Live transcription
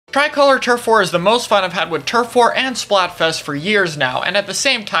Tricolor Turf War is the most fun I've had with Turf War and Splatfest for years now, and at the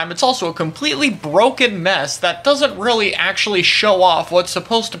same time it's also a completely broken mess that doesn't really actually show off what's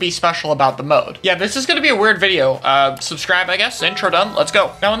supposed to be special about the mode. Yeah, this is gonna be a weird video. Subscribe, I guess. Intro done. Let's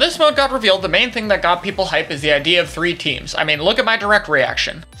go. Now, when this mode got revealed, the main thing that got people hype is the idea of 3 teams. I mean, look at my direct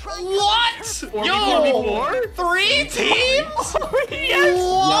reaction. What? Yo! 3 teams? Yes!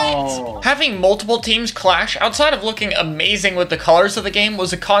 What? No. Having multiple teams clash outside of looking amazing with the colors of the game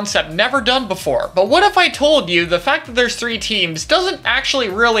was a concept never done before. But what if I told you the fact that there's 3 teams doesn't actually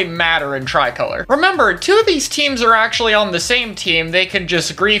really matter in Tricolor? Remember, 2 of these teams are actually on the same team. They can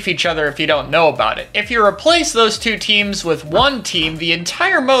just grief each other if you don't know about it. If you replace those 2 teams with 1 team, the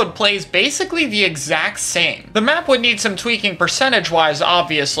entire mode plays basically the exact same. The map would need some tweaking percentage-wise,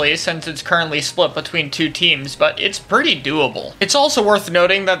 obviously, since it's currently split between 2 teams, but it's pretty doable. It's also worth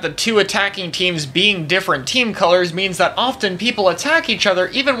noting that the 2 attacking teams being different team colors means that often people attack each other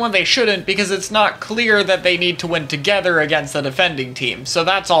even when they shouldn't, because it's not clear that they need to win together against the defending team, so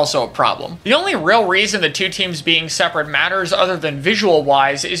that's also a problem. The only real reason the 2 teams being separate matters, other than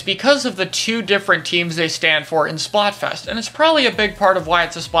visual-wise, is because of the 2 different teams they stand for in Splatfest, and it's probably a big part of why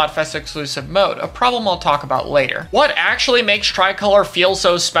it's a Splatfest exclusive mode, a problem I'll talk about later. What actually makes Tricolor feel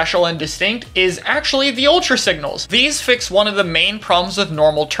so special and distinct is actually the Ultra Signals. These fix one of the main problems with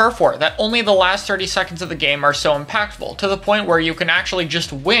normal Turf War, that only the last 30 seconds of the game are so impactful, to the point where you can actually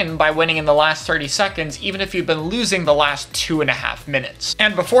just win by winning in the last 30 seconds, even if you've been losing the last 2.5 minutes.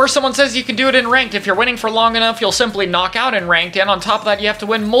 And before someone says you can do it in ranked, if you're winning for long enough, you'll simply knock out in ranked, and on top of that, you have to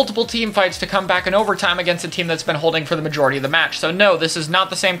win multiple team fights to come back in overtime against a team that's been holding for the majority of the match. So no, this is not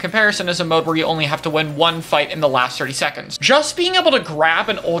the same comparison as a mode where you only have to win 1 fight in the last 30 seconds. Just being able to grab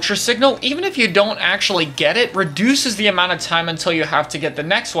an Ultra Signal, even if you don't actually get it, reduces the amount of time until you have to get the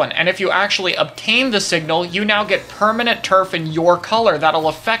next one, and if you actually obtain the signal, you now get permanent turf in your color that'll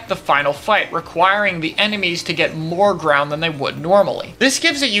affect the final fight, requiring the enemies to get more ground than they would normally. This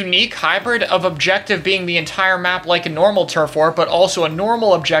gives a unique hybrid of objective being the entire map like a normal Turf War, but also a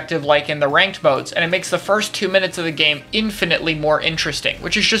normal objective like in the ranked modes, and it makes the first 2 minutes of the game infinitely more interesting,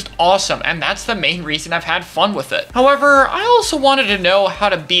 which is just awesome, and that's the main reason I've had fun with it. However, I also wanted to know how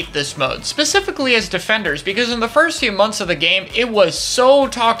to beat this mode, specifically as defenders, because in the first few months of the game, it was so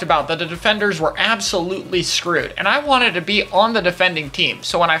talked about that the defenders were absolutely screwed, and I wanted to be on the defending team,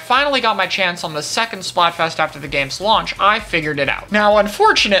 so when I finally got my chance on the second Splatfest after the game's launch, I figured it out. Now,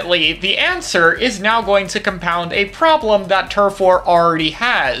 unfortunately, the answer is now going to compound a problem that Turf War already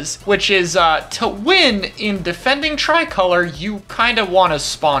has, which is, to win in defending Tricolor, you kinda want to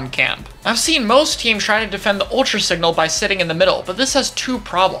spawn camp. I've seen most teams try to defend the Ultra Signal by sitting in the middle, but this has 2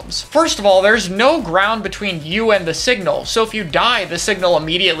 problems. First of all, there's no ground between you and the signal, so if you die, the signal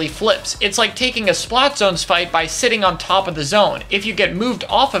immediately flips. It's like taking a Splat Zones fight by sitting on top of the zone. If you get moved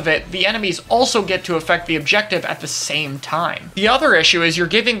off of it, the enemies also get to affect the objective at the same time. The other issue is you're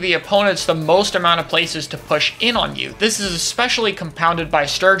giving the opponents the most amount of places to push in on you. This is especially compounded by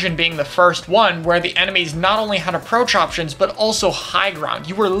Sturgeon being the first one, where the enemies not only had approach options, but also high ground.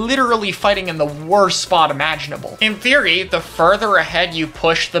 You were literally fighting in the worst spot imaginable. In theory, the further ahead you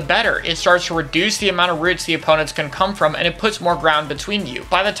push, the better. It starts to reduce the amount of routes the opponents can come from, and it puts more ground between you.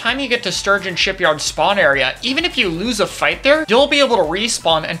 By the time you get to Sturgeon Shipyard spawn area, even if you lose a fight there, you'll be able to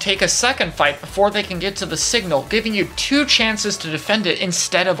respawn and take a second fight before they can get to the signal, giving you 2 chances to defend it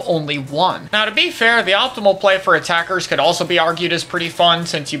instead of only 1. Now, to be fair, the optimal play for attackers could also be argued as pretty fun,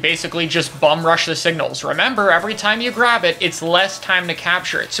 since you basically just bum rush the signals. Remember, every time you grab it, it's less time to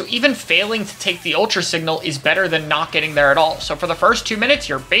capture it, so even failing to take the Ultra Signal is better than not getting there at all. So for the first 2 minutes,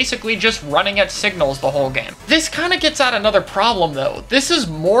 you're basically just running at signals the whole game. This kind of gets at another problem though. This is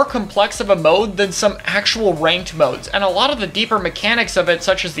more complex of a mode than some actual ranked modes, and a lot of the deeper mechanics of it,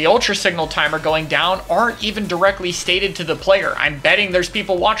 such as the Ultra Signal timer going down, aren't even directly stated to the player. I'm betting there's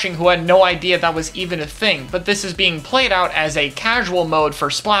people watching who had no idea that was even a thing, but this is being played out as a casual mode for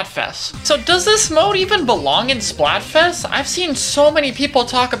Splatfest. So does this mode even belong in Splatfest? I've seen so many people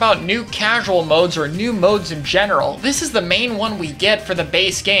talk about new casual modes or new modes in general. This is the main one we get for the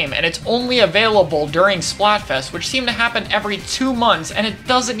base game, and it's only available during Splatfest, which seem to happen every 2 months, and it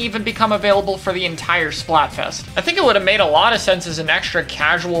doesn't even become available for the entire Splatfest. I think it would have made a lot of sense as an extra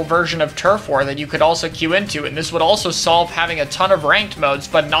casual version of Turf War that you could also queue into, and this would also solve having a ton of ranked modes,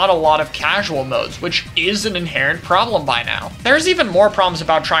 but not a lot of casual modes, which is an inherent problem by now. There's even more problems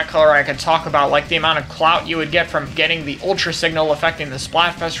about Tricolor I could talk about, like the amount of clout you would get from getting the Ultra Signal affecting the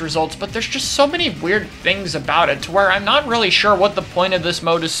Splatfest result, results, but there's just so many weird things about it to where I'm not really sure what the point of this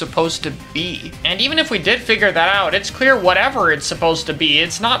mode is supposed to be. And even if we did figure that out, it's clear whatever it's supposed to be,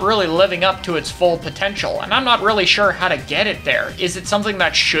 it's not really living up to its full potential, and I'm not really sure how to get it there. Is it something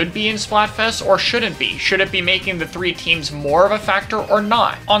that should be in Splatfest or shouldn't be? Should it be making the 3 teams more of a factor or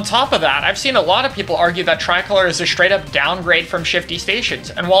not? On top of that, I've seen a lot of people argue that Tricolor is a straight up downgrade from Shifty Stations,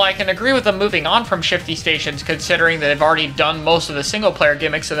 and while I can agree with them moving on from Shifty Stations considering that they've already done most of the single player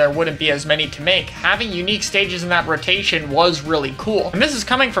gimmicks so there wouldn't be as many to make, having unique stages in that rotation was really cool. And this is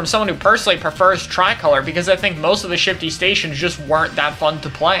coming from someone who personally prefers Tricolor because I think most of the Shifty Stations just weren't that fun to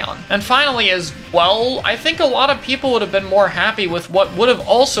play on. And finally as well, I think a lot of people would have been more happy with what would have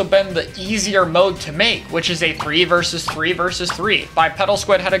also been the easier mode to make, which is a 3 versus 3 versus 3. Bipedal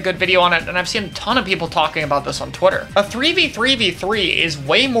Squid had a good video on it, and I've seen a ton of people talking about this on Twitter. A 3v3v3 is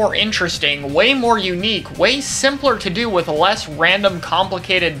way more interesting, way more unique, way simpler to do with less random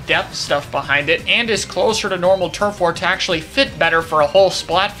complicated depth stuff behind it, and is closer to normal turf war to actually fit better for a whole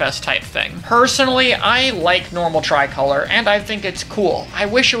Splatfest type thing. Personally, I like normal Tricolor, and I think it's cool. I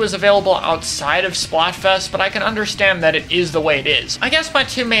wish it was available outside of Splatfest, but I can understand that it is the way it is. I guess my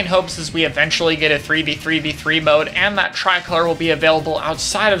 2 main hopes is we eventually get a 3v3v3 mode, and that Tricolor will be available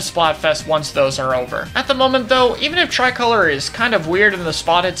outside of Splatfest once those are over. At the moment though, even if Tricolor is kind of weird in the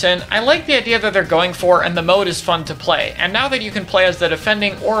spot it's in, I like the idea that they're going for, and the mode is fun to play. And now that you can play as the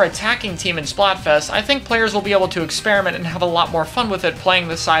defending or attacking team in Splatfest, I think players will be able to experiment and have a lot more fun with it playing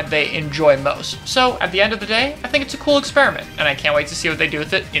the side they enjoy most. So at the end of the day, I think it's a cool experiment, and I can't wait to see what they do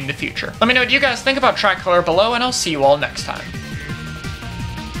with it in the future. Let me know what you guys think about Tricolor below, and I'll see you all next time.